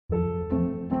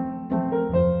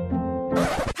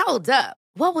Hold up.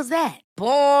 What was that?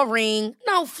 Boring.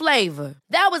 No flavor.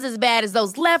 That was as bad as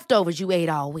those leftovers you ate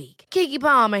all week. Keke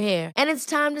Palmer here, and it's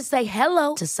time to say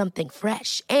hello to something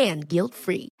fresh and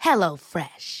guilt-free. Hello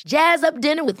Fresh. Jazz up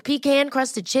dinner with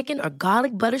pecan-crusted chicken or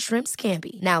garlic butter shrimp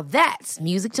scampi. Now that's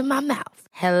music to my mouth.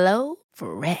 Hello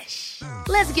Fresh.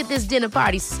 Let's get this dinner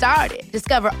party started.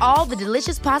 Discover all the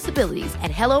delicious possibilities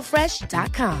at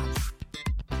hellofresh.com.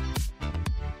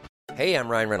 Hey, I'm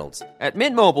Ryan Reynolds. At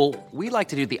Mint Mobile, we like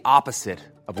to do the opposite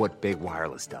of what Big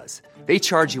Wireless does. They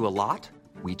charge you a lot,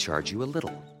 we charge you a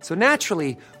little. So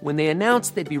naturally, when they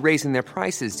announced they'd be raising their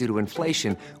prices due to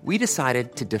inflation, we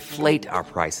decided to deflate our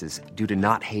prices due to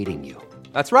not hating you.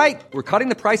 That's right. We're cutting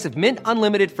the price of Mint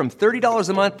Unlimited from $30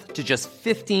 a month to just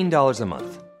 $15 a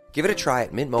month. Give it a try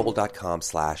at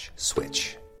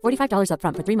mintmobile.com/switch. $45 up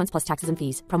front for 3 months plus taxes and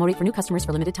fees. Promo rate for new customers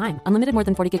for limited time. Unlimited more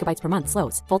than 40 gigabytes per month.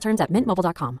 Slows full terms at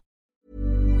mintmobile.com.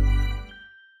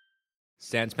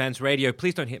 Sans Pants Radio,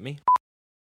 please don't hit me.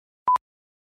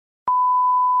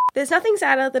 There's nothing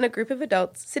sadder than a group of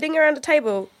adults sitting around a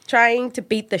table trying to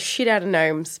beat the shit out of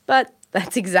gnomes, but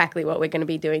that's exactly what we're going to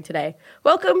be doing today.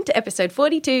 Welcome to episode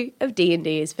 42 of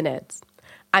D&D is for Nerds.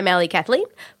 I'm Allie Kathleen,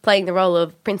 playing the role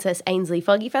of Princess Ainsley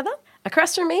Foggyfeather.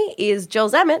 Across from me is Joel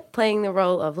Zammett, playing the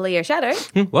role of Leo Shadow.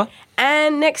 What?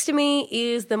 And next to me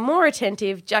is the more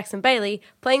attentive Jackson Bailey,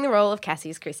 playing the role of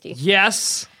Cassius Christie.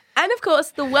 Yes. And of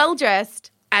course, the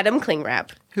well-dressed Adam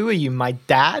Klingrab. Who are you, my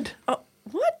dad? Oh,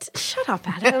 what? Shut up,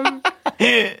 Adam.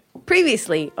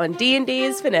 Previously on D&D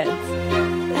is for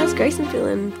Nerds. How's Grayson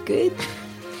feeling? Good?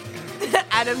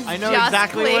 Adam's I know just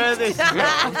exactly clicked. where this is.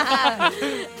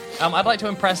 I'd like to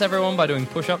impress everyone by doing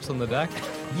push-ups on the deck.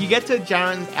 You get to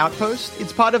Jaren's outpost.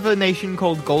 It's part of a nation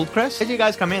called Goldcrest. As you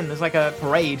guys come in, there's like a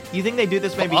parade. You think they do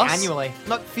this maybe us? annually?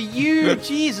 Not for you,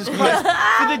 Jesus Christ.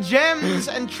 For the gems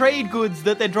and trade goods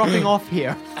that they're dropping off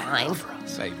here. Fine.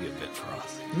 Save you a bit for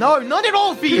us. No, not at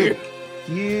all for you.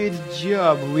 Good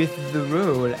job with the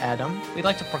roll, Adam. We'd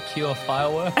like to procure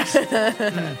fireworks.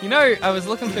 You know, I was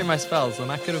looking through my spells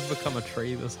and I could have become a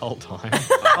tree this whole time.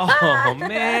 Oh,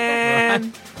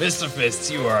 man. Mr. Fists,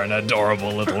 you are an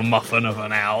adorable little muffin of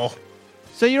an owl.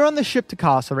 So you're on the ship to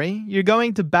Carcery. You're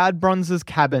going to Bad Bronze's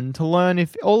cabin to learn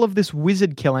if all of this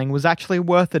wizard killing was actually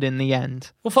worth it in the end.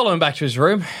 We'll follow him back to his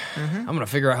room. I'm going to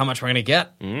figure out how much we're going to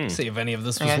get. See if any of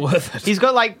this was worth it. He's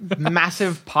got like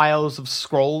massive piles of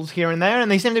scrolls here and there, and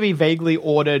they seem to be vaguely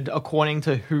ordered according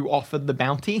to who offered the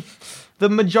bounty. The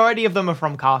majority of them are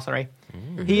from Carcery.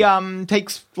 He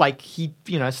takes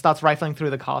starts rifling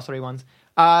through the Carcery ones.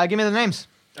 Give me the names.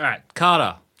 All right,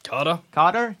 Carter.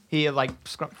 Carter. He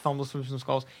fumbles through some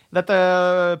scrolls. Is that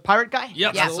the pirate guy?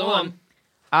 Yep, that's the one.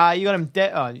 You got him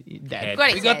dead. Dead.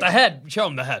 Got We got the head. Show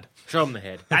him the head. Show him the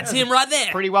head. That's him right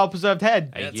there. Pretty well preserved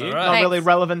head. Thank That's you. all right. Not Thanks. really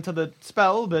relevant to the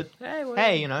spell, but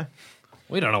hey, you know.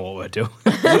 We don't know what we're doing.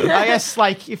 I guess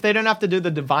like if they don't have to do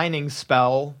the divining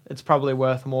spell, it's probably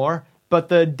worth more. But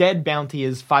the dead bounty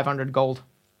is 500 gold.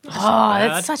 Oh,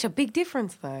 bad. that's such a big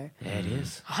difference, though. Yeah, it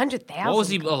is. 100,000. What was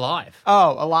he alive?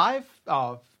 Oh, alive?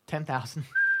 Oh, 10,000.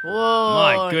 Whoa.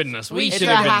 My goodness, we It's should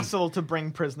a have been. hassle to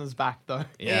bring prisoners back, though.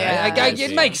 Yeah,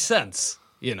 it makes sense.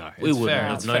 You know, We it's wouldn't fair.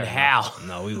 have It's known fair how. enough.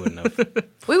 No, we wouldn't have.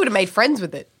 We would have made friends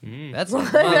with it. That's for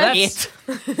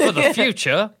the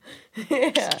future.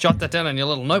 Just jot that down in your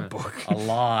little notebook.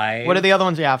 Alive. What are the other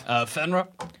ones you have? Fenrir.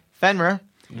 Fenrir.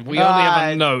 We only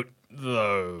have a note,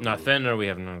 though. No, Fenrir, we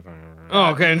have no.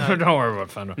 Oh, okay, no, don't worry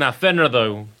about Fenrir. Now, Fenrir,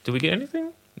 though, did we get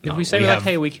anything? Did we say, we like, have-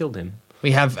 hey, we killed him?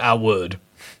 We have our word.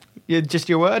 Just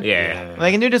your word? Yeah. Well,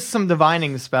 they can do just some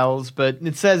divining spells, but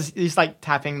it says he's like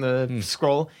tapping the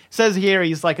scroll. It says here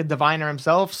he's like a diviner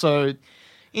himself, so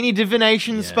any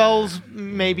divination spells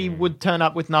maybe would turn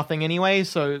up with nothing anyway,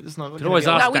 so it's not... Could always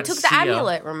gonna be ask No, we that took the seer.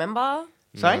 amulet, remember?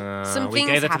 Sorry? Some we things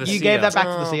gave that to the happened. You seer. gave that back to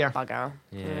the Oh, seer. bugger.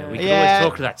 Yeah, we could Yeah. always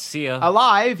talk to that seer.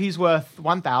 Alive, he's worth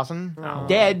 1,000.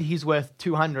 Dead, he's worth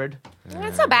 200.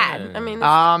 That's not bad. I mean,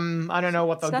 I don't know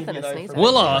what they'll It's give you nothing to though. sneeze for at.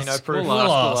 We'll absolutely ask. No proof.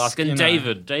 We'll ask. And you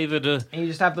know. David, And you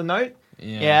just have the note?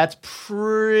 Yeah. Yeah, it's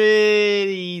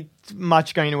pretty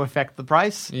much going to affect the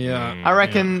price. Yeah. I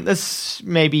reckon this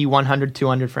maybe 100,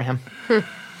 200 for him.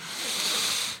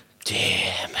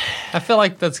 I feel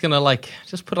like that's going to,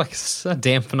 just put, a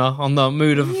dampener on the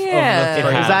mood of Yeah. the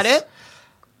three. Is that it?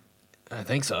 I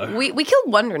think so. we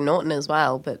killed Wonder Norton as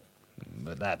well, but,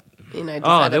 But that... you know,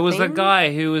 Oh, that there was thing? that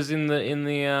guy who was in the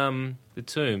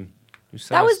tomb. Who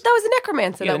That was the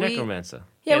necromancer. yeah, that the we, necromancer.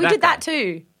 Yeah, we did guy. that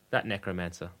too. That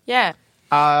necromancer. Yeah.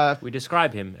 We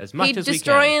describe him as much He as we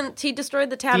can. destroyed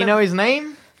the town. Do you of- know his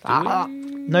name?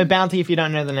 No bounty if you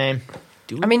don't know the name.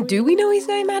 I mean, do we know his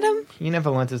name, Adam? You never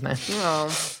learnt his name. Oh,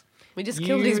 We just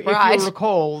killed You, his bride. if you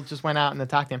recall, just went out and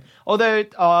attacked him. Although, you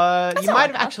not might like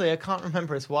have that. actually, I can't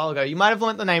remember, it's a while ago. You might have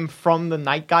learnt the name from the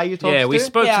night guy you talked to. Yeah, we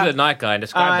spoke Yeah. to the night guy and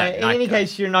described that In night any guy.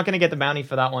 case, you're not going to get the bounty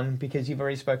for that one because you've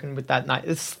already spoken with that night.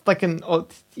 It's like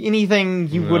anything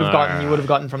you would have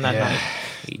gotten from that night.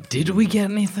 Did we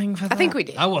get anything for that? I think we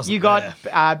did. I wasn't. You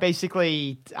got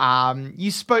basically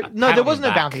you spoke. No, pat there on was the no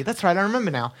back. bounty. That's right. I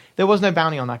remember now. There was no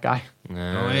bounty on that guy. Oh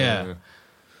yeah.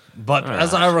 But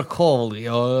as I recall,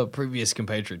 your previous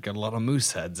compatriot got a lot of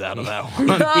moose heads out of that one.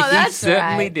 Oh, that's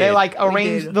certainly right. did. They like We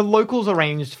arranged. did. The locals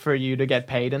arranged for you to get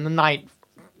paid, and the night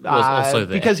Was also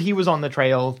there. because he was on the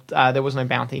trail. There was no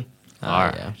bounty. All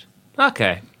right.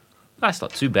 Okay. That's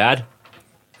not too bad.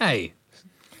 Hey.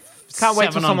 Can't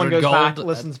wait till someone 700 goes back, gold.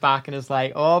 listens back, and is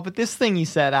like, "Oh, but this thing you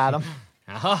said, Adam."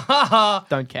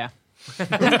 Don't care.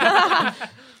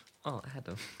 Oh,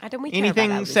 Adam. Adam, we care about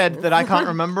Anything our said listeners. that I can't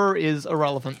remember is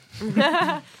irrelevant.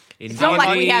 It's not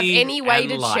like we have any way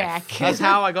to check. That's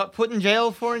how I got put in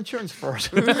jail for insurance fraud.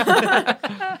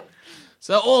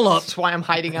 So all up, That's why I'm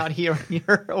hiding out here in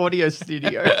your audio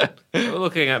studio. We're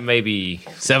looking at maybe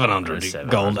 700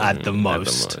 gold at the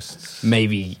most.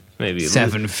 Maybe Maybe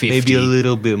 750. Maybe a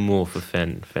little bit more for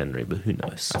Fenrir, but who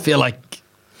knows? I feel like.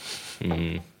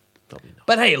 Probably not.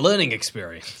 But hey, learning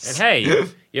experience. And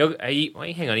hey,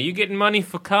 wait, hang on. Are you getting money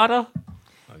for Carter?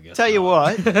 I guess Tell you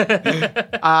not. what,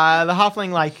 the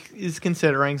halfling is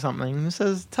considering something. He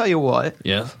says, "Tell you what,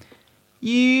 Yeah.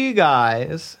 you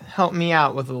guys help me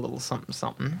out with a little something,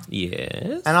 something,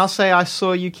 Yes. and I'll say I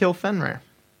saw you kill Fenrir.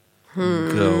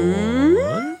 Go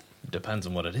on. Depends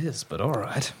on what it is, but all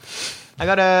right. I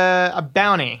got a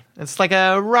bounty. It's like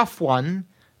a rough one,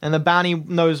 and the bounty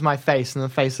knows my face and the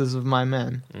faces of my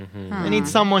men. I need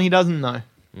someone he doesn't know.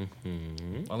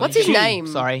 What's his name?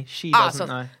 Sorry, she Ah, doesn't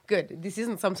so know. good. This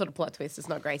isn't some sort of plot twist. It's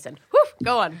not Grayson. Whew,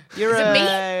 go on. You're Is it me?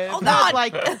 I've Oh heard, God!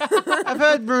 like I've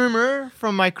heard rumor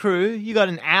from my crew. You got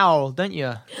an owl, don't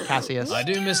you, Cassius? I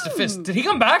do, Mr. Fist. Did he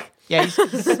come back? Yeah, he's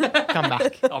come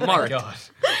back. Oh, Mark. God.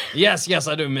 Yes,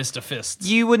 I do, Mr. Fist.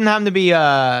 You wouldn't happen to be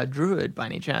a druid by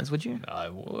any chance, would you? I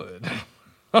would.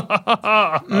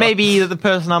 Maybe the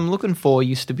person I'm looking for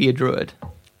used to be a druid.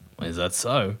 Is that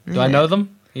so? Do I know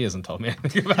them? He hasn't told me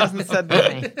anything about Hasn't said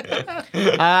that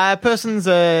to me. Person's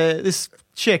this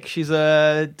chick. She's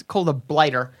called a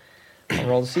blighter. I'll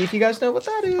roll to see if you guys know what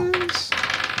that is.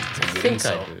 I think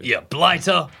I do. Yeah,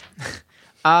 blighter.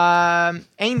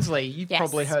 Ainsley, you've Yes.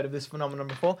 probably heard of this phenomenon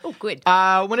before. Oh, good.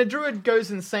 When a druid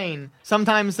goes insane,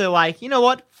 sometimes they're like, you know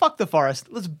what? Fuck the forest.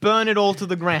 Let's burn it all to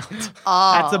the ground.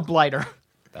 That's a blighter.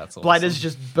 That's awesome. Blighters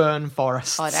just burn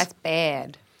forests. Oh, that's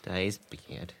bad. That is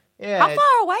bad. yeah. How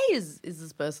far away is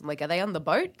this person? Like, are they on the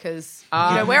boat? Because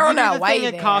we're on do our the way thing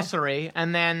at there. Carcery,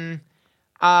 and then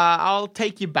I'll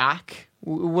take you back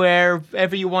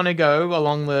wherever you want to go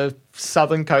along the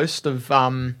southern coast of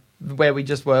where we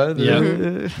just were.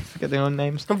 Forget their own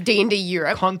names. Of D&D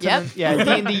Europe. Continent, Yep.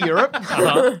 yeah, D&D Europe.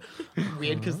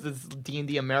 Weird because there's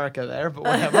D&D America there, but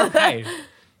whatever. Hey.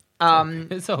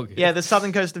 It's all good. Yeah, the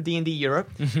southern coast of D&D Europe.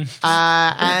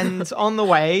 And on the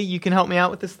way, you can help me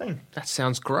out with this thing. That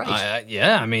sounds great.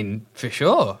 Yeah, I mean, for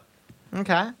sure.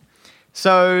 Okay.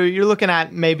 So you're looking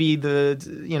at maybe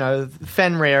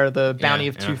Fenrir, the bounty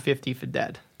of yeah. 250 for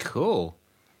dead. Cool.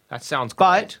 That sounds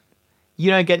But great. you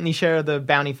don't get any share of the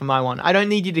bounty for my one. I don't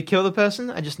need you to kill the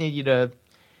person. I just need you to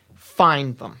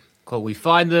find them. Cool. We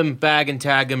find them, bag and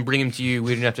tag them, bring them to you.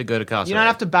 We don't have to go to Castle. You don't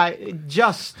have to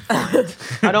just find.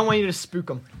 I don't want you to spook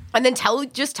them. And then tell you.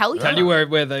 Tell you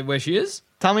where she is?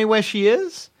 Tell me where she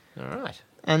is, All right.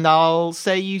 and I'll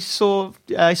say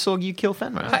I saw you kill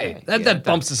Fenrir. Hey, that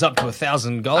bumps us up to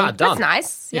 1,000 gold. Ah, done. That's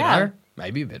nice. You Yeah. know,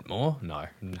 maybe a bit more. No,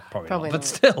 probably Probably not. But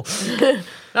still.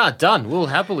 Done. We'll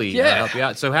happily Yeah. help you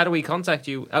out. So how do we contact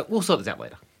you? We'll sort this out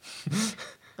later.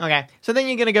 Okay, so then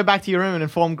you're going to go back to your room and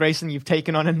inform Grayson you've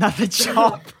taken on another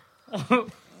job.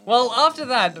 Well, after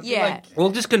that, Yeah.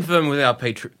 We'll just confirm with our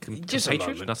Just a compatriots.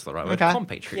 moment. That's the right word. Okay.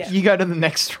 Compatriots. You go to the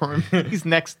next room. He's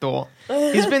next door.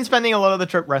 He's been spending a lot of the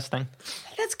trip resting.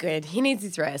 That's good. He needs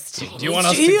his rest. do you want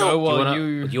us to go Do while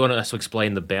you want us to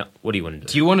explain the What do you want to do?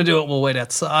 Do you want to do it? We'll wait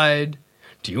outside.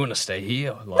 Do you want to stay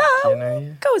here? Like, you know, yeah.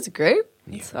 Go as a group.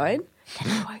 It's fine.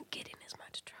 Then I won't get in as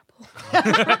much trouble.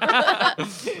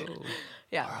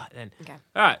 Yeah. All right, then. Okay.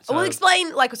 All right. So We'll explain,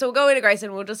 so we'll go into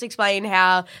Grayson, we'll just explain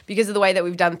how, because of the way that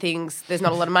we've done things, there's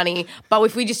not a lot of money. But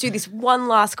if we just do this one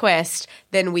last quest,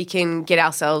 then we can get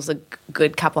ourselves a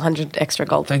good couple hundred extra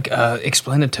gold.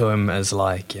 Explain it to him as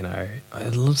like, you know,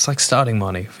 it looks like starting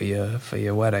money for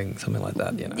your wedding, something like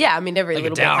that, you know. Yeah, I mean, every Like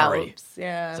a little bit dowry. helps.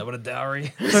 Yeah. Is that what a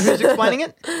dowry? So who's explaining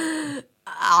it?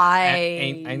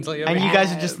 Ainsley, And you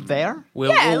guys are just there?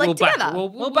 We'll together.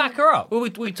 we'll back her up.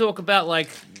 We talk about like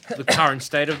the current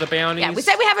state of the bounties. Yeah, we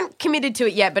say we haven't committed to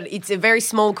it yet, but it's a very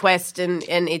small quest and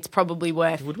it's probably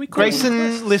worth. Would we call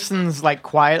Grayson listens like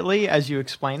quietly as you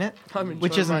explain it, I'm in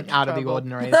which so isn't much out of the trouble.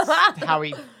 ordinary. It's how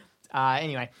he.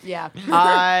 Anyway, Yeah.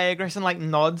 Grayson like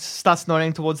nods, starts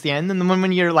nodding towards the end, and then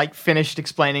when you're like finished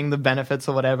explaining the benefits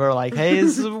or whatever, like, hey,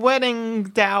 it's a wedding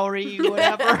dowry,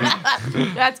 whatever.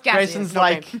 That's Cassius, Grayson's not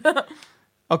like, him.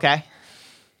 okay,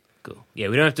 Cool. Yeah,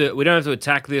 we don't have to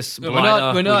attack this We're blighter.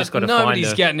 not. We just got to find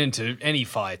Nobody's her. getting into any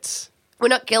fights. We're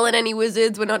not killing any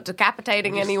wizards. We're not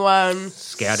decapitating anyone.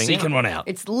 Scouting Seeking out. one out.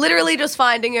 It's literally just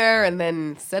finding her and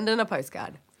then sending a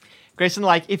postcard. Grayson,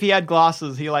 like, if he had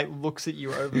glasses, he like looks at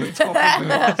you over the top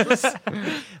of the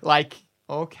glasses, like,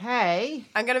 okay,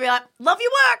 I'm gonna be like, "Love your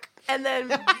work," and then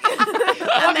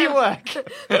love your work.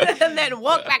 and then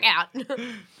walk back out.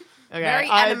 Okay, Very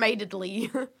animatedly.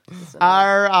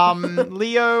 Are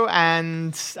Leo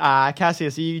and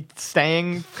Cassius, are you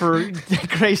staying for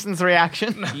Grayson's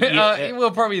reaction?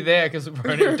 We're probably there because we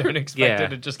probably don't expect Yeah. her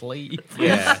to just leave.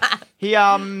 Yeah. He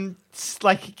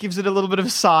like gives it a little bit of a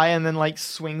sigh and then like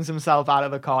swings himself out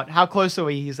of the cot. How close are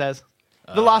we? He says.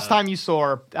 The last time you saw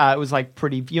her, it was like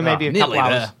pretty. You maybe a couple nearly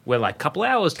hours. there. We're like a couple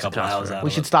hours. Couple hours out. We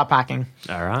should start packing.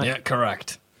 All right. Yeah,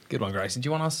 correct. Good one, Grayson. Do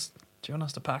you want us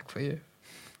to pack for you?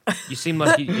 You seem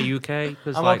like are you okay?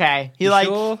 'Cause, I'm like, okay. He you like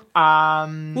sure?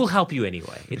 We'll help you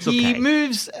anyway. It's he okay.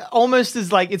 moves almost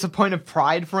as like it's a point of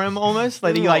pride for him almost.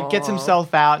 Like he like gets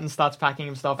himself out and starts packing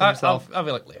himself himself. I'll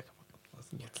be like, Leah, come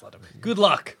on. Let's let him in. Good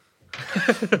luck.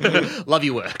 Love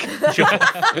your work.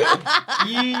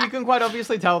 You can quite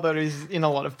obviously tell that he's in a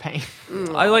lot of pain.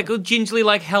 I like gingerly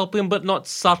like help him, but not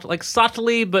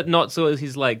subtly, but not so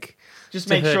he's like Just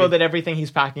to make hurt sure him. that everything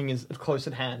he's packing is close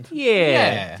at hand.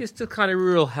 Yeah, just to kind of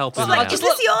real help him Like, out. is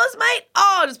this yours, mate?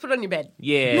 Oh, just put it on your bed.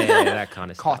 Yeah, that kind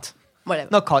of Cot. stuff. Whatever.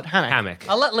 Not cot, hammock. Hammock.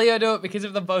 I'll let Leo do it because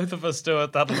if the both of us do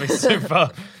it, that'll be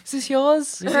super. Is this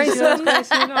yours, Grayson?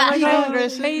 How you doing,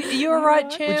 Grayson? Hey, are you alright,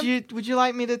 champ? Would you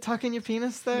like me to tuck in your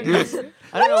penis there?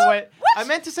 I don't know what. I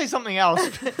meant to say something else.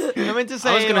 I meant to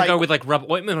say I was gonna like, go with like rub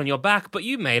ointment on your back, but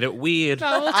you made it weird.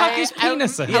 No, we'll tuck his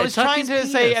penis in. I was tuck trying his to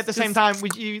say penis. at the same time,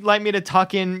 would you like me to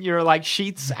tuck in your like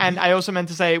sheets? And I also meant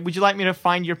to say, would you like me to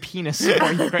find your penis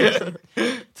for you, Grayson?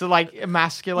 To like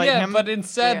emasculate Yeah, him. but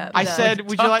instead, Yeah. I No. said,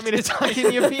 would you like me to tuck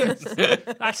in your penis?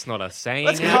 That's not a saying.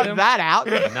 Let's cut Adam. that out.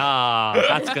 Nah,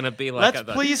 that's gonna be like.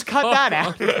 Let's please cut that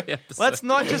out. Let's Let's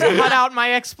not just cut out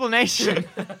my explanation.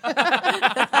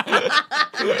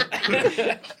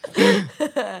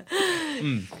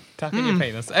 tuck in your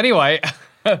penis. Anyway,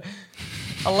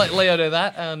 I'll let Leo do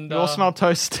that. And You all smell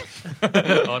toast.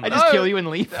 I just kill you and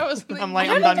leave. That was the I'm like,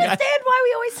 I I'm don't done, guys. understand why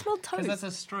we always smell toast. That's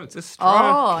a stroke.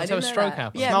 Oh, I That's didn't how a know stroke that.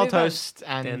 happens. Yeah, Smell move on. toast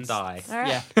and then die. All right.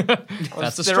 Yeah.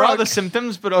 That's the There stroke. are other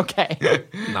symptoms, but okay.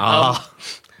 Nah,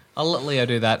 I'll let Leo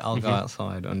do that. I'll go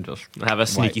outside and just have a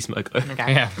sneaky smoke.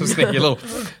 Okay. yeah, sneaky little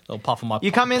puff of my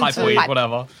You come pipe into- weed, Pipe.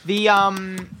 whatever.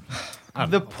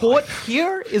 The port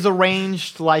here is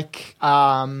arranged like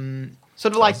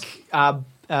sort of like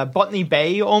Botany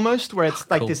Bay almost, where it's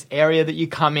like Cool. this area that you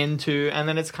come into, and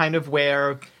then it's kind of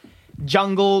where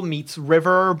jungle meets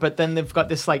river, but then they've got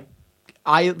this like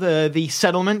the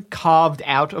settlement carved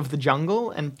out of the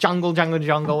jungle, and jungle,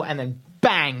 and then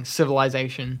bang,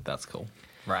 civilization. That's cool.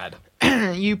 Rad.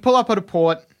 You pull up at a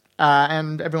port,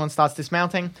 and everyone starts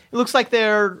dismounting. It looks like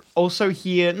they're also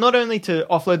here not only to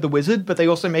offload the wizard, but they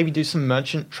also maybe do some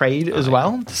merchant trade as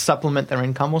well to supplement their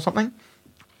income or something.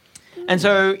 And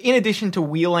so, in addition to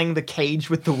wheeling the cage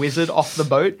with the wizard off the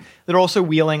boat, they're also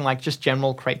wheeling like just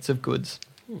general crates of goods.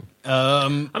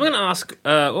 I'm gonna ask.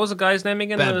 What was the guy's name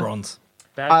again? Bad bronze.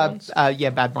 Bad Bronze? Yeah,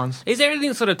 bad ones. Is there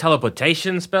anything sort of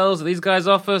teleportation spells that these guys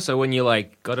offer? So when you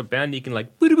like got a bound, you can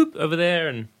like boop, boop, over there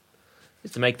and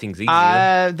just to make things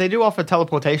easier. They do offer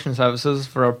teleportation services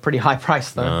for a pretty high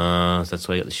price, though. So that's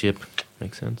why you got the ship.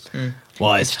 Makes sense.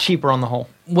 It's cheaper on the whole.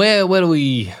 Where do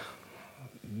we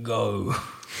go?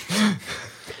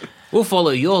 We'll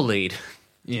follow your lead.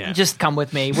 Yeah. Just come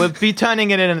with me. We'll be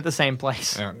turning it in at the same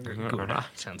place. Good.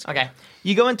 Sounds good. Okay.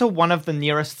 You go into one of the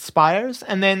nearest spires,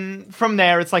 and then from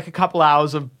there, it's like a couple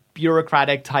hours of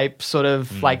bureaucratic type sort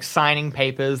of like signing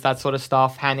papers, that sort of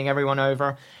stuff, handing everyone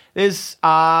over. There's,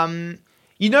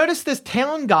 you notice there's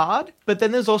town guard, but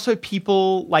then there's also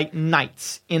people like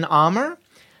knights in armor.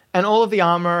 And all of the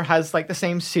armor has like the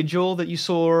same sigil that you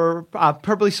saw,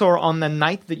 probably saw on the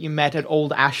night that you met at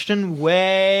Old Ashton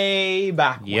way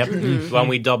back. Yep. When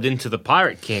we dubbed into the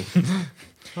Pirate King.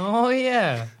 Oh,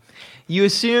 yeah. You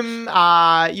assume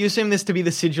this to be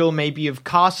the sigil maybe of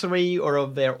Carcery or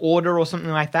of their order or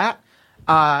something like that.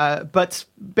 But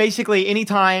basically,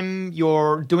 anytime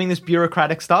you're doing this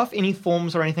bureaucratic stuff, any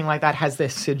forms or anything like that has their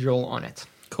sigil on it.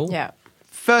 Cool. Yeah.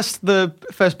 First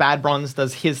Bad Bronze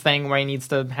does his thing where he needs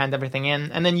to hand everything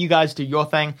in, and then you guys do your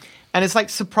thing. And it's like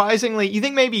surprisingly, you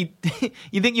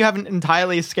think you haven't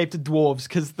entirely escaped the dwarves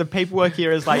because the paperwork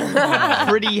here is like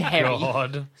pretty heavy.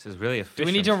 God. This is really Do efficient.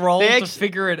 we need to roll They to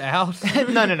figure it out?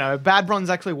 No. Bad Bronze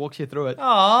actually walks you through it.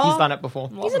 Aw. He's done it before.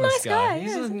 He's a nice guy.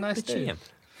 He's Yeah. a nice dude. GM.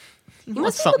 He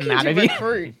must be something looking out to of you.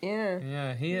 recruit. Yeah.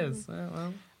 Yeah, he is.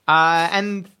 Well.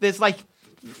 And there's like,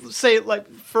 say, like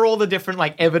for all the different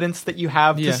like evidence that you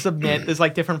have Yeah. to submit, there's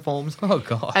like different forms. Oh,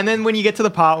 God. And then when you get to the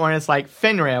part where it's like,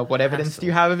 Fenrir, what evidence do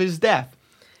you have of his death?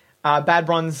 Bad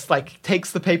Bronze like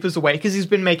takes the papers away because he's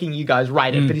been making you guys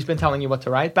write it, but he's been telling you what to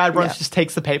write. Bad Bronze Yeah. just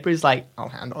takes the paper. He's like, I'll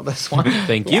handle this one.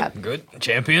 Thank you. Yeah. Good.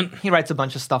 Champion. He writes a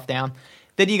bunch of stuff down.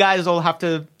 Then you guys all have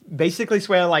to basically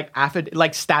swear like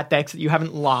stat decks that you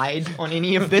haven't lied on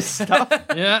any of this stuff.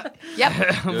 Yeah. Yep.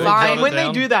 And Fine. when they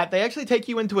down. do that, they actually take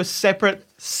you into a separate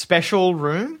special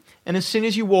room. And as soon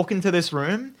as you walk into this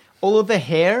room, all of the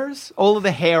hair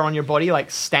on your body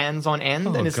like stands on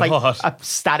end, and it's God. like a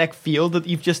static field that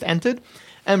you've just entered.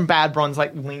 And Bad Bronze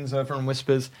like leans over and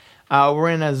whispers, "We're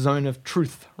in a zone of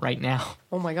truth right now."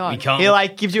 Oh my god. We can't. He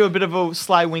like gives you a bit of a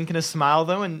sly wink and a smile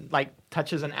though, and like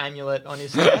touches an amulet on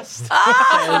his chest.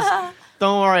 Says,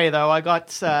 "Don't worry though, I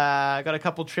got a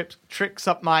couple tricks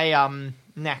up my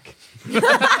neck." He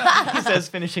says,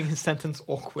 finishing his sentence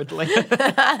awkwardly.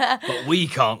 But we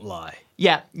can't lie.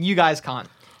 Yeah, you guys can't.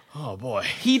 Oh, boy.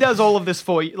 He does all of this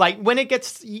for you. Like when it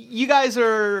gets, you guys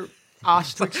are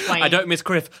asked to explain. I don't miss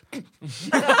Griff.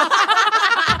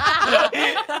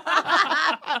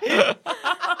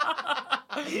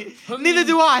 Neither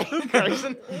do I,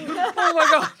 Grayson. Oh, my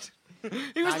God.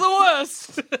 He was the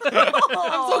worst.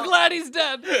 I'm so glad he's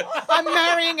dead. I'm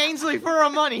marrying Ainsley for her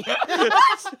money.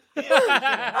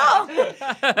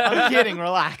 I'm kidding.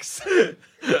 Relax.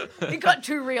 It got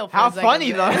too real for How a second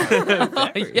funny there. though.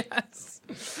 Yes.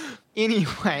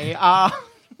 Anyway,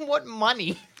 what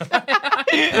money?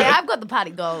 Yeah, I've got the party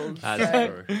gold.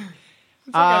 That's true.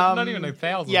 Not even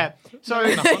 1,000. Yeah. So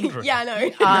 100. Yeah, I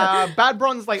know. Bad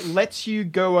Bronze like lets you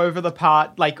go over the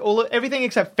part, like everything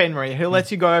except Fenrir. He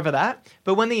lets you go over that.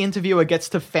 But when the interviewer gets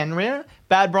to Fenrir,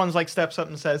 Bad Bronze like steps up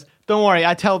and says, "Don't worry,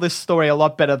 I tell this story a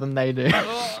lot better than they do."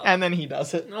 And then he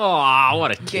does it. Oh,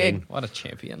 what a king. What a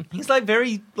champion. He's like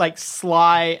very like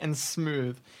sly and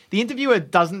smooth. The interviewer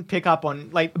doesn't pick up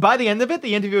on like by the end of it,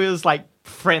 the interviewer is like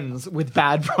friends with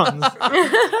Bad Bronze.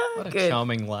 What a Good.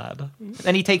 charming lad.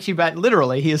 And he takes you back.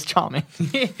 Literally, he is charming.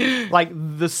 Like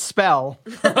the spell.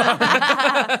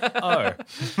 Oh.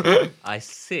 I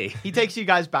see. He takes you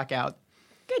guys back out.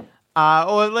 Good.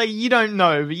 Or like you don't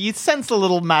know, but you sense a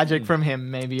little magic from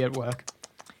him maybe at work.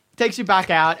 Takes you back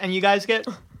out, and you guys get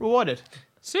rewarded.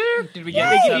 Did we get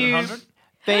They give you- 700?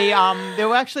 They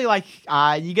were actually like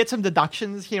you get some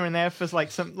deductions here and there for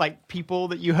like some like people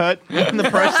that you hurt in the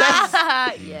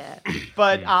process, Yeah.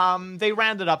 but they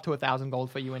rounded up to 1,000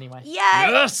 gold for you anyway. Yeah.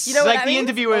 Yes! You know what Like that the means?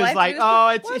 interviewer All I is have to like, do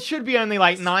 "Oh, put- it should be only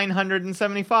like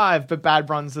 975," but Bad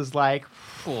Bronze is like,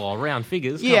 Oh, round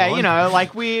figures. "Yeah, come on. you know,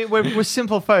 like we're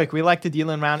simple folk. We like to deal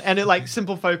in round." And it like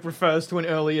simple folk refers to an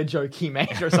earlier joke he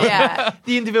made or something. Yeah.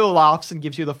 The interviewer laughs and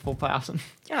gives you the full 1,000.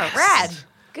 Oh, rad.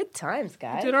 Good times,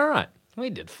 guys. Did all right. We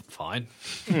did fine.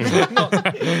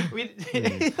 We,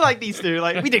 like these two,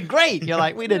 like we did great. You're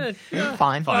like, we did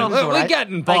fine. It was We're alright.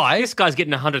 getting Like, by. this guy's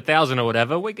getting 100,000 or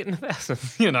whatever. We're getting 1,000.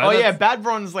 You know. Oh yeah, Bad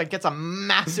Bronze like gets a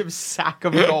massive sack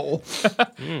of gold.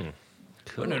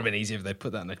 Wouldn't it have been easier if they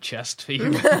put that in a chest for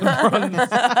you?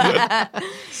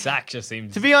 Sack just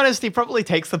seems. To be honest, he probably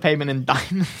takes the payment in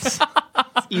diamonds.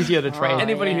 It's easier to trade.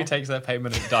 Anybody yeah. who takes that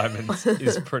payment in diamonds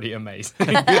is pretty amazing.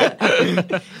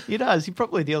 He does. He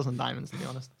probably deals in diamonds, to be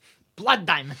honest. Blood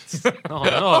diamonds. Oh,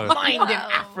 no. Mined in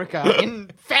Africa, in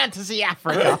fantasy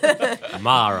Africa,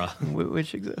 Mara.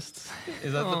 which exists.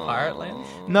 Is that the pirate land?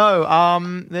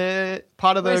 No, they're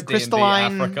part of the Where's D&D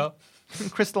crystalline Africa?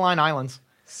 crystalline islands.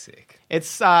 Sick.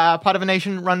 It's part of a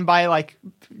nation run by like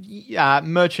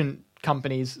merchant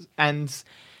companies, and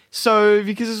so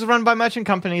because it's run by merchant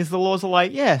companies, the laws are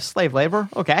like, yeah, slave labor,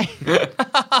 okay.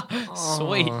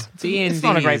 Sweet. D&D It's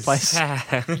not a great is place.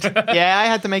 sad. Yeah, I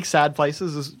had to make sad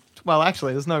places. Well,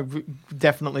 actually, there's no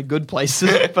definitely good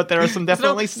places, but there are some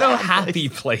definitely No sad happy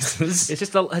places. places. It's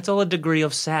just it's all a degree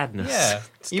of sadness. Yeah.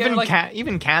 It's Even like,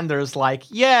 even Cander's like,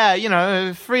 yeah, you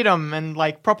know, freedom and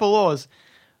like proper laws.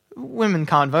 Women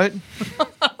can't vote.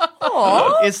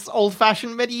 It's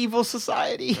old-fashioned medieval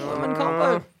society. women can't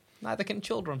vote. Neither can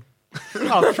children.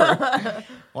 Oh, true.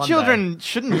 One Children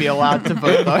shouldn't be allowed to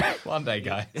vote, though. day. One day,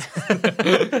 guys.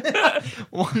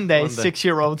 One day,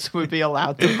 6-year-olds would be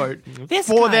allowed to vote This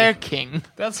for guy. their king.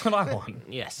 That's what I want.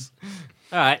 Yes.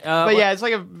 All right. But yeah, it's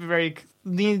like a very...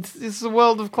 It's a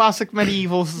world of classic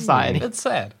medieval society. It's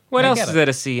sad. what I else get is it. there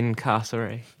to see in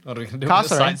Carceray? What are we going to do with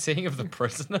the Carceray? sightseeing of the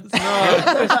prisoners?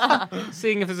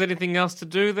 Seeing if there's anything else to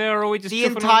do there, or are we just The chuffing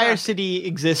on entire back? city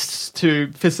exists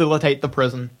to facilitate the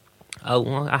prison. Oh,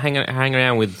 well, I hang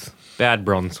around with Bad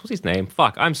Bronze. What's his name?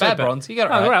 Fuck, I'm so Bad Bronze, you got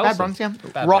it Oh, right. right. Bad Awesome. Bronze, yeah.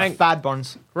 Bad Rough Bronze. Bad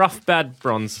Bronze. Rough Bad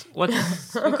Bronze.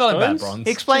 What's We call him Bad Bones? Bronze.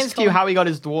 He explains Just to you call him how he got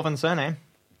his dwarven surname.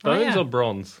 Bones yeah. or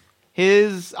Bronze?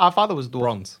 Our father was dwarf.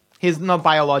 Bronze. He's not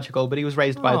biological, but he was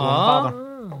raised by a dwarven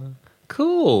father.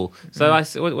 Cool. So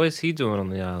what is he doing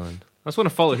on the island? I just want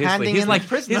to follow his Handing lead. He's in like the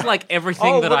prisoner. he's like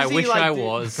everything Oh, that what I does he wish like I do?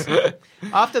 was.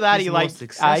 After that, He's he more he's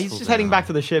successful just than heading I. back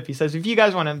to the ship. He says, if you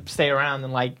guys want to stay around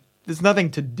and there's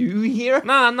nothing to do here,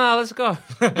 No, let's go.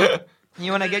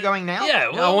 you want to get going now? Yeah,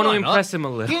 I want to why not? impress him a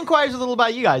He little. inquires a little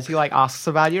about you guys. He asks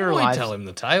about your We lives. tell him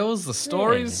the tales, the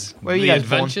stories, Where the you guys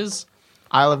born? adventures.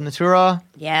 Isle of Natura.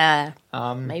 Yeah,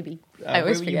 Maybe. maybe. I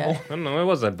always forget. I don't know. Where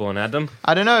was I born, Adam?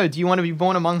 I don't know. Do you want to be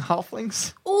born among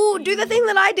halflings? Ooh, do the thing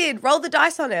that I did. Roll the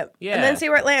dice on it. Yeah. And then see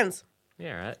where it lands.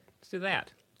 Yeah, right. Let's do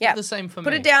that. Yeah. The same for me.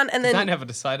 Put it down and then... I never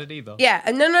decided either. Yeah,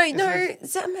 and no,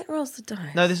 Zamet rolls the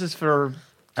dice. No, this is for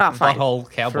Oh, fine. Butthole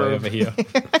cowboy For- over here.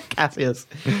 Cassius.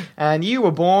 And you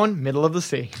were born middle of the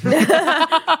sea.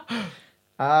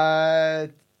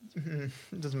 It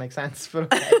doesn't make sense,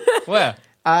 but okay. Where?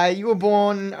 You were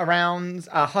born around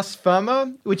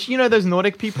Husferma, which, those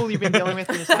Nordic people you've been dealing with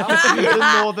in this house?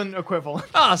 The northern equivalent.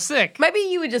 Oh, sick. Maybe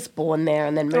you were just born there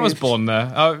and then moved. I was born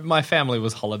there. My family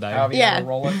was holiday. Yeah.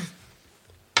 Roll it.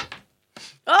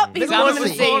 Oh, he's Middle born of in the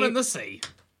the sea. born sea. in the sea.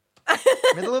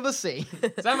 Middle of the sea.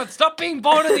 Sam, stop being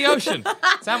born in the ocean.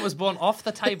 Sam was born off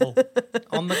the table,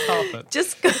 on the carpet.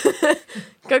 Just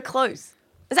go close.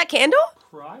 Is that Candor?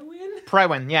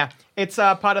 Prywin, yeah. It's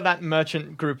part of that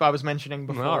merchant group I was mentioning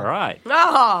before. All right.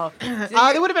 Oh.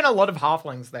 There would have been a lot of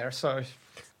halflings there, so it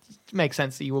makes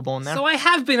sense that you were born there. So I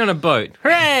have been on a boat.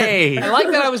 Hooray! I like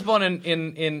that I was born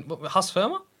in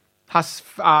Husferma,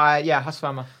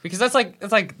 Husferma. because that's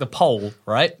like the pole,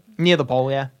 right? Near the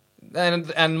pole, yeah.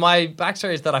 And my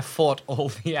backstory is that I fought all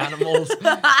the animals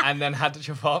and then had to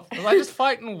chop up. Was I just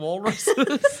fighting walruses?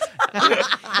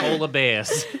 All the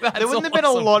bears. There wouldn't have been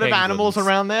a lot of penguins. animals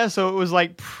around there, so it was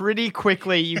pretty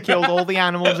quickly you killed all the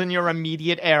animals in your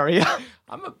immediate area.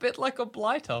 I'm a bit like a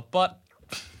blighter, but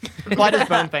Blighters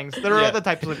burn things. There are Yeah. other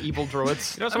types of evil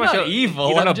druids. You're not I'm not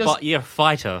evil, You're, I'm just- you're a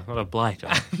fighter, not a blighter.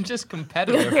 I'm just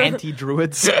competitive.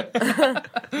 Anti-druids.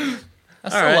 I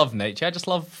still right. love nature. I just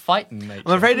love fighting nature.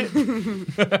 I'm afraid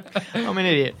I'm an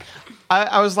idiot.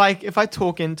 I was like, if I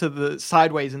talk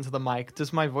sideways into the mic,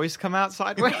 does my voice come out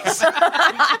sideways?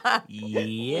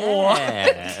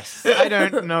 Yes. I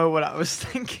don't know what I was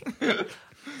thinking.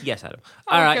 Yes, Adam.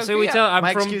 All right, so we yeah. tell. I'm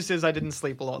My from. excuse is I didn't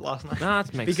sleep a lot last night. No,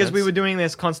 that makes because sense. we were doing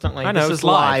this constantly. I know This it's is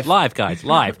live. live, guys,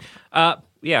 live.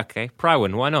 Yeah, okay.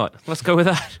 Prywin, why not? Let's go with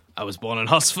that. I was born in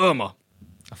Husferma.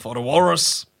 I fought a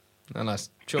walrus, and I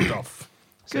chopped off.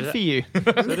 Good for you. So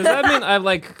does that mean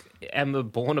I am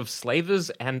born of slavers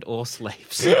and or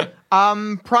slaves?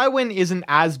 Prywin isn't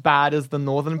as bad as the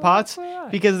northern parts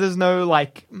because there's no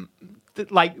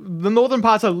the northern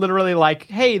parts are literally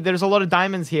hey, there's a lot of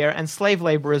diamonds here and slave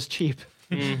labor is cheap.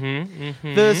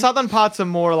 The southern parts are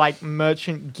more like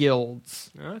merchant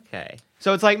guilds. Okay.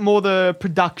 So it's more the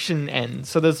production end.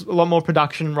 So there's a lot more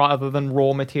production rather than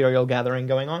raw material gathering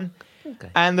going on. Okay.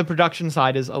 And the production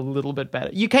side is a little bit better.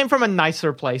 You came from a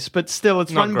nicer place, but still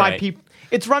it's Not run by great. people.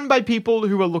 It's run by people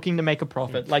who are looking to make a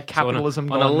profit, like capitalism.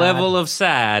 on a gone level mad. of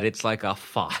sad, it's like a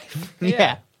 5.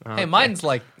 Yeah. Hey, mine's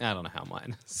I don't know how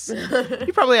mine is.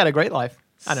 You probably had a great life.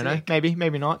 I don't know.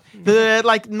 Maybe not.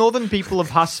 The northern people of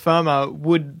Husferma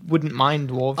wouldn't mind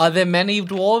dwarves. Are there many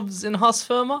dwarves in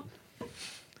Husferma?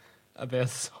 Are there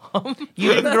some?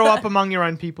 You didn't grow up among your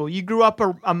own people. You grew up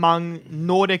among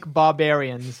Nordic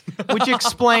barbarians, which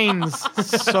explains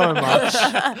so much.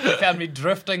 They found me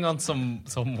drifting on some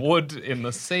wood in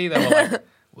the sea. They were like,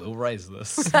 we'll raise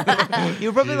this.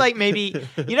 You were probably maybe,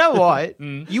 you know what?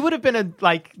 You would have been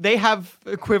they have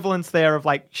equivalents there of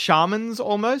shamans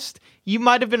almost. You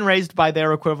might have been raised by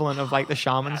their equivalent of the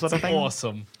shaman sort of thing.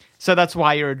 Awesome. So that's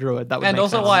why you're a druid. That would And make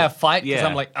also sense. why I fight, because Yeah.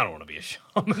 I'm I don't want to be a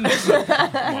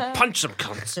shaman. Punch some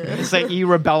cunts. It's you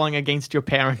rebelling against your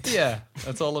parents. Yeah,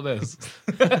 that's all it is.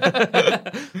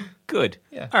 Good.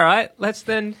 Yeah. All right, let's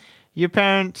then. Your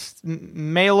parents,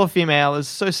 male or female, is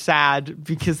so sad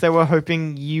because they were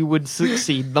hoping you would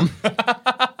succeed them.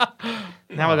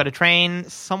 Now I got to train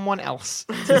someone else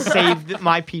to save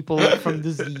my people from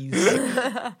disease.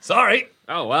 Sorry.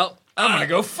 Oh, well. I'm gonna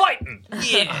go fighting.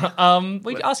 Yeah.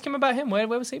 We ask him about him. Where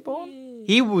was he born?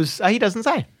 He doesn't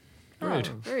say. Rude.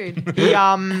 Rude. He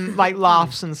like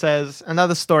laughs and says,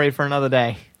 "Another story for another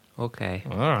day." Okay.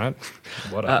 All right.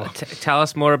 Whatever. Tell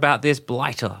us more about this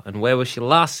blighter and where was she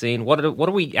last seen? What do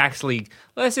we actually...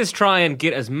 Let's just try and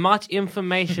get as much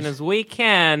information as we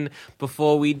can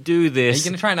before we do Are you this.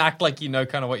 going to try and act like you know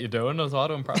kind of what you're doing as well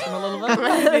to impress him a little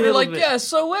bit? You're like, yeah,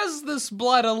 so where's this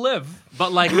blighter live?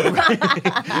 But like,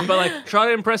 try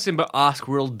to impress him, but ask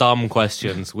real dumb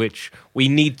questions, which we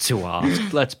need to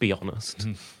ask. Let's be honest.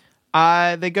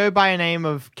 They go by a name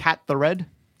of Cat the Red.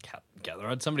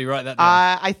 Gather, somebody write that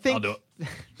down. I think I'll do it.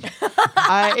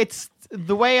 it's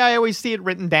the way I always see it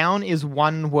written down is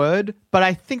one word, but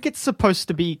I think it's supposed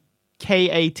to be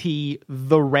K-A-T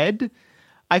the Red.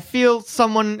 I feel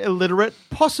someone illiterate,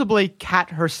 possibly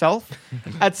Cat herself,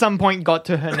 at some point got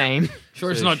to her name. Sure,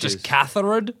 it's not just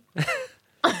Catherine.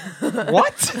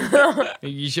 What? Are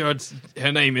you sure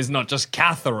her name is not just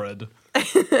Catherine?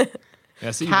 I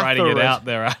see you writing it Catherine. out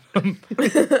there,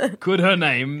 Adam. Could her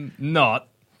name not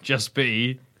just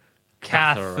be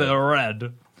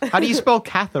Catherine? How do you spell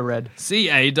Catherine?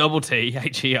 Catthered.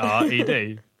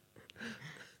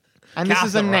 And this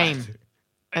is a Catherine. name.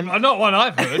 And not one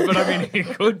I've heard, but I mean,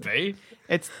 it could be.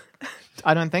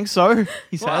 I don't think so,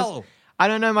 he says. Well, I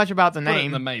don't know much about the put it in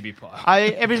name. the maybe pile.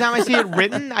 Every time I see it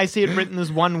written, I see it written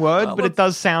as one word, but it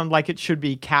does sound like it should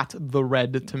be Cat the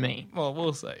Red to me. Well,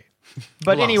 we'll see.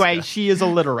 But We'll anyway, ask her. she is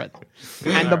illiterate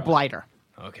and a blighter.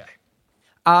 Okay.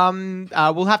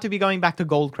 We'll have to be going back to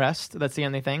Goldcrest. That's the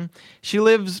only thing. She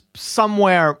lives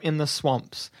somewhere in the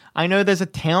swamps. I know there's a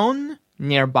town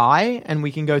nearby, and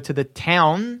we can go to the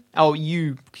town. Oh,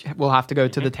 you will have to go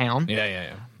to the town.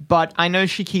 Yeah. But I know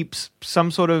she keeps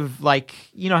some sort of, like,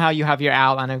 you know how you have your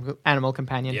owl animal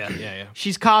companion? Yeah.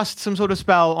 She's cast some sort of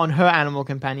spell on her animal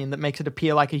companion that makes it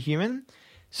appear like a human.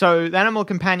 So the animal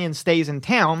companion stays in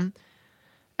town,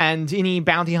 and any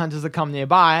bounty hunters that come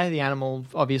nearby, the animal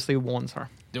obviously warns her.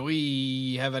 Do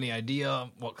we have any idea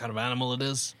what kind of animal it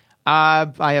is? I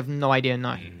have no idea,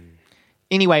 no.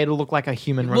 Anyway, it'll look like a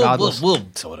human regardless. We'll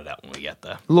sort it out when we get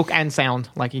there. Look and sound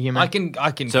like a human. I can. So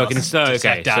it can- cast so, okay,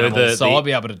 detect so animals, so the- I'll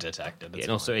be able to detect it. It's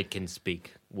And also, fine. it can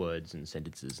speak words and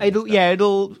sentences. and stuff.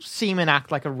 It'll seem and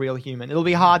act like a real human. It'll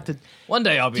be hard to... One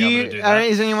day I'll be able to do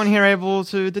Is that. anyone here able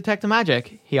to detect the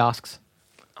magic? He asks.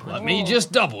 Let me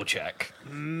just double check.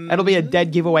 It'll be a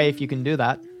dead giveaway if you can do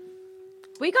that.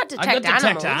 We got I detect got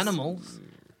detect animals.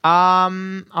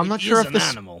 animals. I'm not It sure is if an this...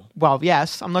 animal. Well,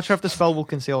 yes. I'm not sure if the spell will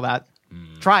conceal that.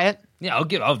 Try it. Yeah,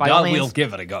 I'll By all we'll means.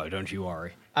 give it a go. Don't you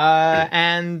worry.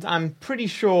 And I'm pretty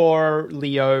sure,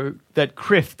 Leo, that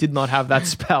Criff did not have that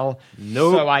spell.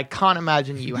 Nope. So I can't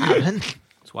imagine you haven't.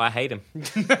 That's why I hate him.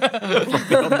 From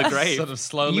beyond the grave. Sort of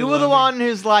slowly. You were the learning. one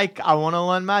who's like, I want to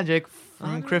learn magic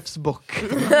from Criff's book.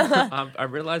 I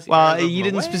realized. Well, you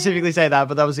didn't specifically say that,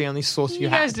 but that was the only source you You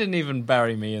guys had. didn't even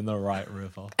bury me in the right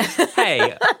river.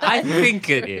 Hey, I think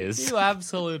it is. You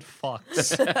absolute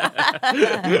fucks.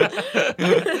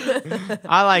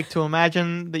 I like to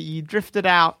imagine that you drifted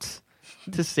out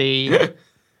to sea.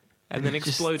 And then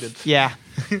exploded. Yeah.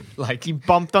 Like, You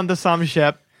bumped onto some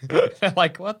ship.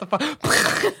 like what the fuck?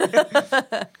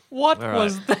 What All right.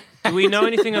 was that? Do we know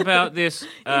anything about this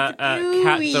Cat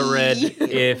the Red?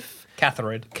 If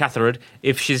Catherine.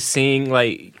 if she's seeing,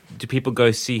 like, do people go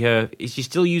see her? Is she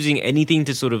still using anything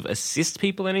to sort of assist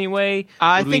people in any way?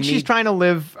 I Would we think she's need- trying to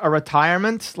live a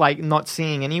retirement, like not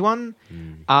seeing anyone.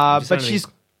 just But trying to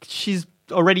she's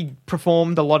already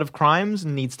performed a lot of crimes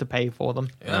and needs to pay for them.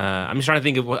 I'm just trying to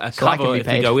think of a So I can cover be if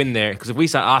we paid. go in there. Because if we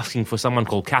start asking for someone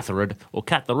called Catherine or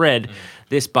Cat the Red,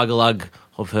 this buggerlug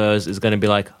of hers is going to be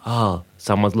like, oh,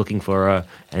 someone's looking for her,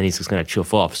 and he's just going to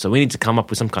chuff off. So we need to come up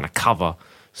with some kind of cover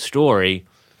story.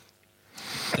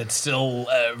 That still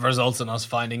results in us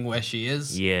finding where she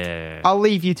is. Yeah. I'll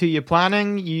leave you to your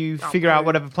planning. You figure out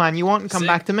whatever plan you want and come Sick.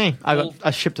 back to me. I got Cool.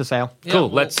 a ship to sail. Yeah, Cool.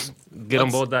 well, Let's get on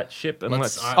let's- board that ship and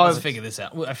let's. All right, let's Oh, figure this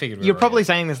out. I figured You're probably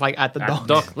saying this like at the At the dock.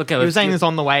 dock. Look, You were let's saying get- this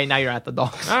on the way. Now you're at the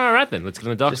dock. All right then. Let's get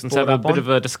on the docks Just and have a board up bit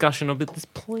on. of a discussion about this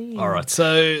plane. All right.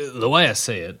 So the way I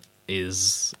see it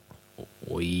is,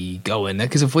 we go in there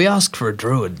because if we ask for a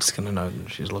druid, it's gonna know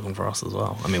she's looking for us as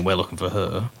well. I mean, we're looking for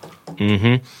her.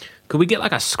 Mm-hmm. Could we get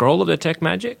like a scroll of detect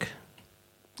magic?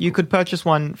 You could purchase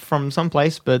one from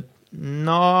someplace, but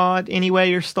not anywhere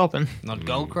you're stopping. Not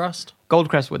Goldcrest.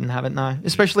 Goldcrest wouldn't have it, no.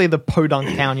 Especially the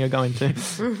podunk town you're going to.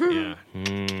 Yeah.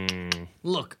 Mm.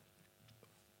 Look.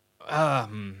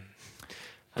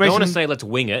 I don't want to Grayson- say let's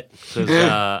wing it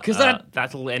because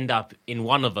that'll end up in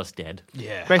one of us dead.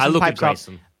 Yeah. Grayson I look at pipes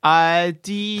up. Grayson.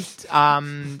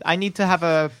 I need to have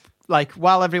a, like,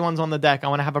 while everyone's on the deck, I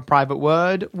want to have a private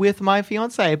word with my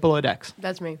fiance below decks.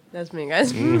 That's me,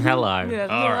 guys. Hello. Yeah,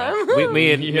 All right.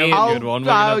 Me and Good one. We're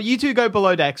gonna- You two go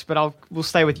below decks, but we'll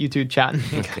stay with you two chatting.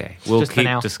 Okay, we'll Just for keep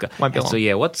now. discussing. Won't be long. So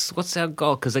yeah, what's our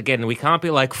goal? Because again, we can't be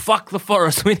like fuck the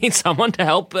forest. We need someone to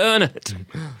help burn it.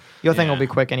 Your thing will Yeah. be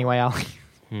quick anyway, Ali.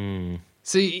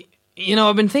 See,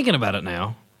 I've been thinking about it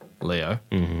now, Leo,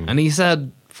 and he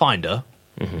said find her,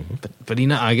 but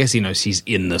I guess he knows she's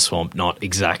in the swamp, not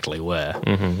exactly where.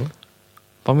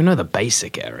 But we know the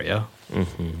basic area.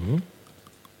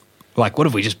 Like, what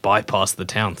if we just bypass the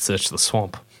town, search the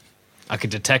swamp? I could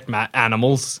detect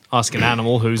animals, ask an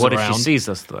animal who's What around. if she sees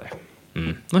us though?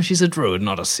 No, she's a druid,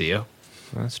 not a seer.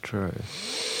 That's true.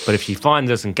 But if she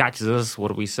finds us and catches us, what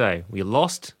do we say? We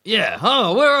lost? Yeah.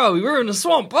 Oh, where are we? We're in the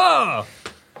swamp. Oh.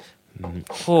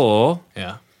 Or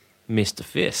Yeah. Mr.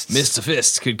 Fists? Mr.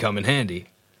 Fists could come in handy.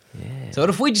 Yeah. So what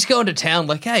if we just go into town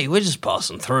like, hey, we're just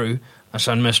passing through. I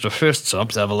send Mr. Fists up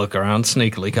to have a look around,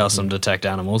 sneakily cast some detect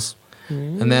animals,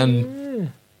 and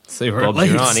then see where Bob it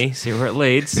leads. Girani, see where it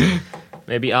leads.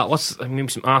 Maybe ask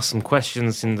some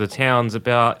questions in the towns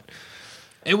about.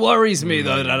 It worries me,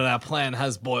 though, that our plan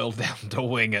has boiled down to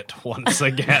wing it once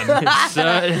again.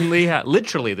 Certainly,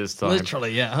 literally this time.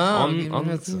 Literally, yeah. Oh,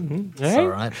 it's all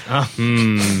right.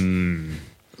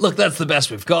 Look, that's the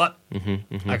best we've got.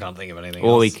 I can't think of anything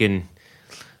Or else. we can.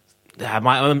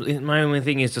 My only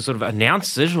thing is to sort of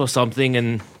announce it or something,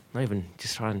 and not even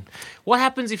just try and. What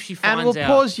happens if she And finds we'll out?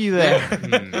 pause you there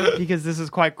because this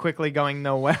is quite quickly going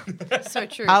nowhere. So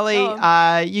true. Ali,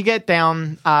 Oh. you get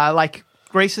down, like,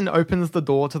 Grayson opens the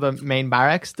door to the main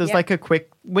barracks. Does Yep. like a quick,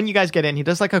 when you guys get in, he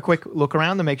does like a quick look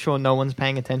around to make sure no one's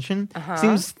paying attention.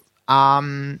 Seems,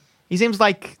 he seems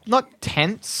like not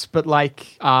tense, but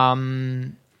like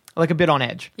a bit on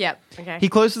edge. Yep. Okay. He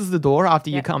closes the door after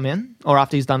you Yep. come in, or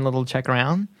after he's done a little check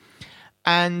around,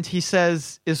 and he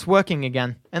says, "It's working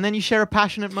again." And then you share a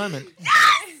passionate moment.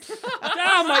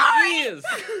 Oh my ears!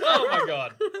 Oh, my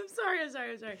God. I'm sorry.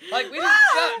 Like, we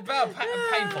didn't about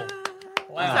painful.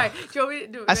 Wow. Sorry. Do you want me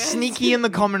to do it? A sneaky in the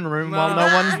common room while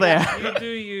no one's there. You do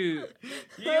you?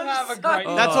 You have a great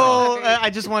That's all. I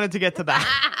just wanted to get to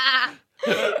that.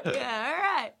 Yeah. All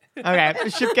right. Okay, the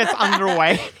ship gets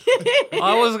underway.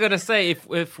 I was gonna say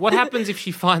if what happens if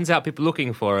she finds out people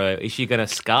looking for her? Is she gonna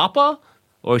scarp her,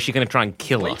 or is she gonna try and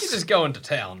kill Well, you us? could just go into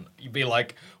town. You'd be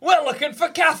like, we're looking for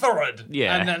Catherine.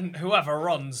 Yeah. And then whoever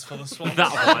runs for the swamp.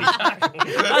 That one.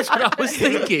 That's what I was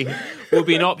thinking. Would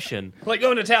be an option. Like, go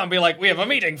into town and be like, we have a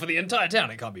meeting for the entire town.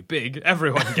 It can't be big.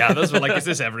 Everyone gathers. We're like, is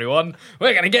this everyone?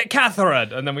 We're going to get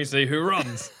Catherine. And then we see who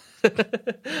runs.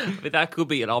 But that could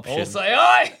be an option. All say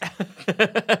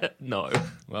aye. No.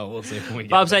 Well, we'll see when we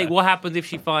get But I'm to saying, that. what happens if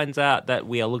she finds out that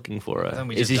we are looking for her? Then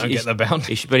we just don't get the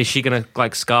bounty. Is she going to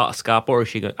like scarp her, or is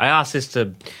she going? I asked this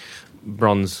to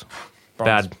Bronze.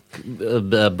 Bad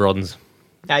Bronze.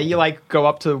 Yeah, you like go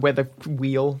up to where the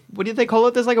wheel. What do they call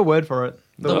it? There's like a word for it.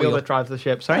 The wheel that drives the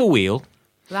ship. Sorry, The wheel,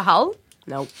 The hull?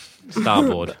 Nope.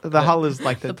 starboard. the hull is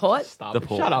like The port? The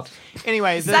port. Shut up.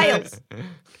 Anyway, Sails.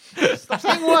 Stop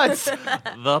saying words.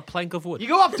 The plank of wood. You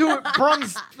go up to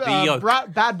bronze, yoke.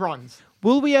 bad bronze.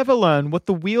 Will we ever learn what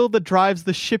the wheel that drives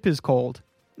the ship is called?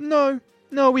 No,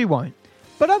 we won't.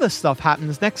 But other stuff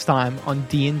happens next time on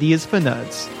D&D is for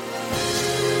Nerds.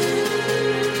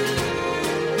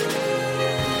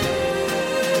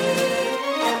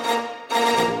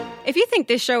 If you think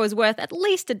this show is worth at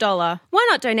least $1, why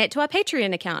not donate to our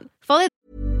Patreon account? Follow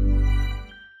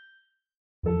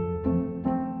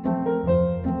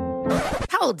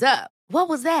Hold up. What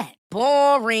was that?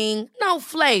 Boring. No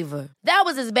flavor. That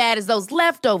was as bad as those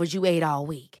leftovers you ate all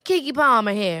week. Keke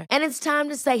Palmer here, and it's time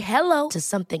to say hello to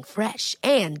something fresh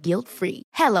and guilt-free.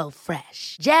 Hello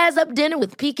Fresh. Jazz up dinner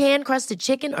with pecan-crusted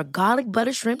chicken or garlic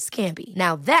butter shrimp scampi.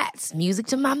 Now that's music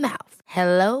to my mouth.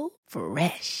 Hello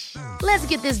Fresh. Let's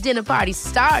get this dinner party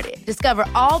started. Discover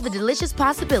all the delicious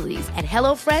possibilities at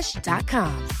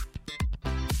hellofresh.com.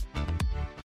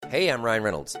 Hey, I'm Ryan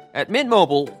Reynolds. At Mint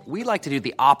Mobile, we like to do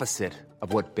the opposite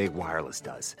of what Big Wireless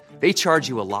does. They charge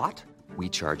you a lot, we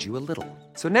charge you a little.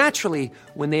 So naturally,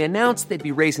 when they announced they'd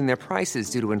be raising their prices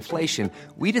due to inflation,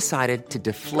 we decided to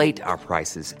deflate our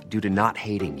prices due to not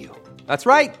hating you. That's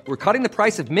right. We're cutting the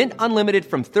price of Mint Unlimited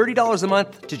from $30 a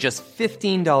month to just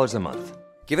 $15 a month.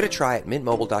 Give it a try at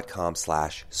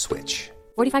mintmobile.com/switch.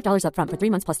 $45 upfront for 3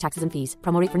 months plus taxes and fees.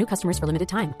 Promo rate for new customers for limited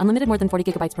time. Unlimited more than 40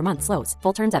 gigabytes per month. Slows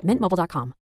full terms at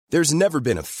mintmobile.com. There's never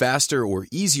been a faster or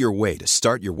easier way to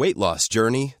start your weight loss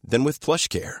journey than with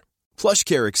PlushCare.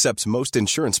 PlushCare accepts most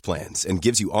insurance plans and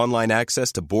gives you online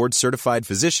access to board-certified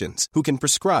physicians who can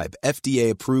prescribe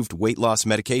FDA-approved weight loss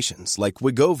medications like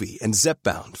Wegovy and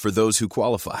Zepbound for those who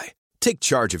qualify. Take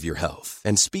charge of your health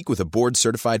and speak with a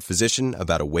board-certified physician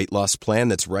about a weight loss plan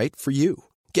that's right for you.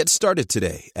 Get started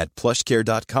today at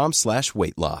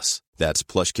plushcare.com/weight loss. That's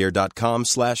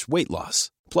plushcare.com/weight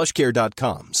loss.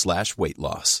 plushcare.com/weight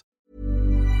loss.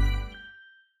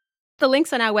 The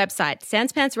link's on our website,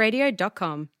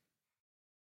 sanspantsradio.com.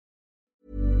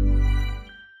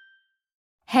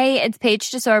 Hey, it's Paige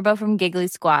DeSorbo from Giggly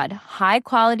Squad. High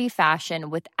quality fashion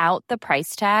without the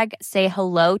price tag. Say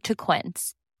hello to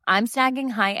Quince. I'm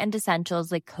snagging high-end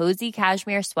essentials like cozy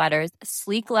cashmere sweaters,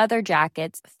 sleek leather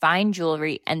jackets, fine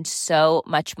jewelry, and so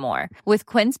much more. With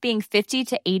Quince being 50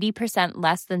 to 80%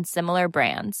 less than similar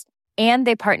brands. And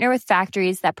they partner with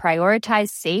factories that prioritize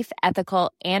safe,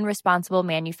 ethical, and responsible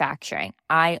manufacturing.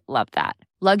 I love that.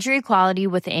 Luxury quality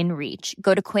within reach.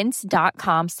 Go to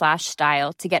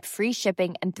quince.com/style to get free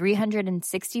shipping and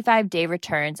 365-day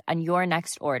returns on your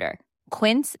next order.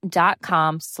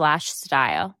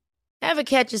 Quince.com/style. Ever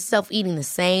catch yourself eating the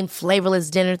same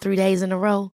flavorless dinner 3 days in a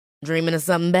row? Dreaming of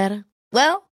something better?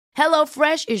 Well,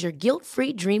 HelloFresh is your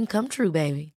guilt-free dream come true,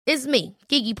 baby. It's me,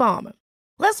 Keke Palmer.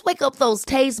 Let's wake up those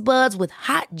taste buds with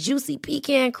hot, juicy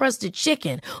pecan-crusted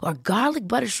chicken or garlic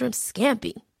butter shrimp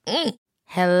scampi.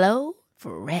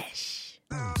 HelloFresh.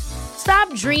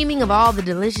 Stop dreaming of all the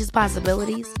delicious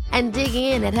possibilities and dig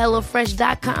in at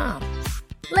HelloFresh.com.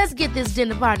 Let's get this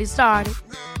dinner party started.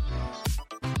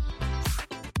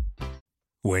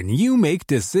 When you make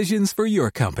decisions for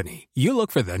your company, you look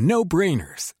for the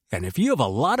no-brainers. And if you have a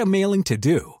lot of mailing to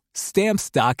do,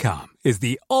 Stamps.com is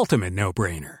the ultimate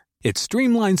no-brainer. It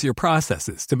streamlines your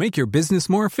processes to make your business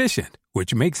more efficient,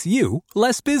 which makes you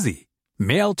less busy.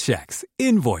 Mail checks,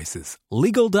 invoices,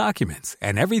 legal documents,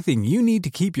 and everything you need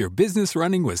to keep your business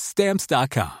running with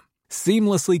Stamps.com.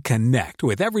 Seamlessly connect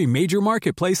with every major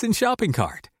marketplace and shopping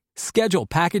cart. Schedule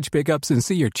package pickups and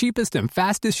see your cheapest and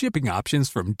fastest shipping options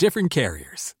from different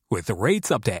carriers. With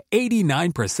rates up to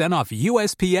 89% off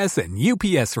USPS and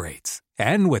UPS rates.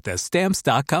 And with the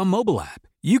Stamps.com mobile app,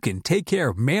 you can take care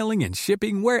of mailing and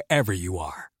shipping wherever you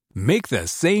are. Make the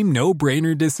same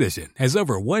no-brainer decision as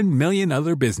over 1 million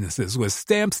other businesses with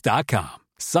Stamps.com.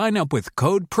 Sign up with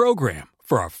code PROGRAM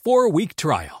for a 4-week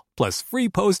trial, plus free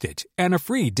postage and a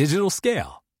free digital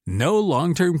scale. No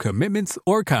long-term commitments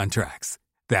or contracts.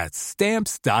 That's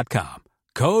Stamps.com.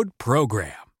 Code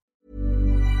PROGRAM.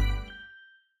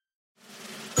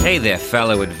 Hey there,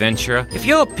 fellow adventurer. If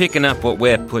you're picking up what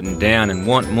we're putting down and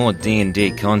want more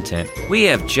D&D content, we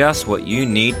have just what you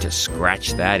need to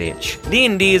scratch that itch.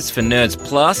 D&D is for Nerds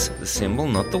Plus, the symbol,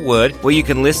 not the word, where you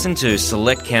can listen to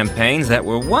select campaigns that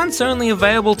were once only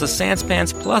available to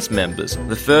Sanspants Plus members.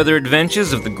 The further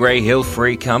adventures of the Grey Hill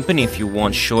Free Company if you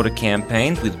want shorter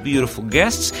campaigns with beautiful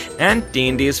guests, and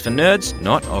D&D is for Nerds,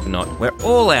 not Ognot, where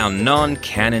all our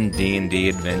non-canon D&D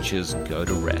adventures go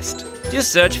to rest.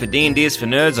 Just search for D&D is for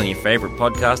Nerds on your favorite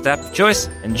podcast app of choice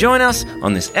and join us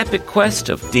on this epic quest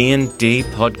of D&D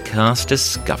podcast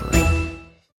discovery.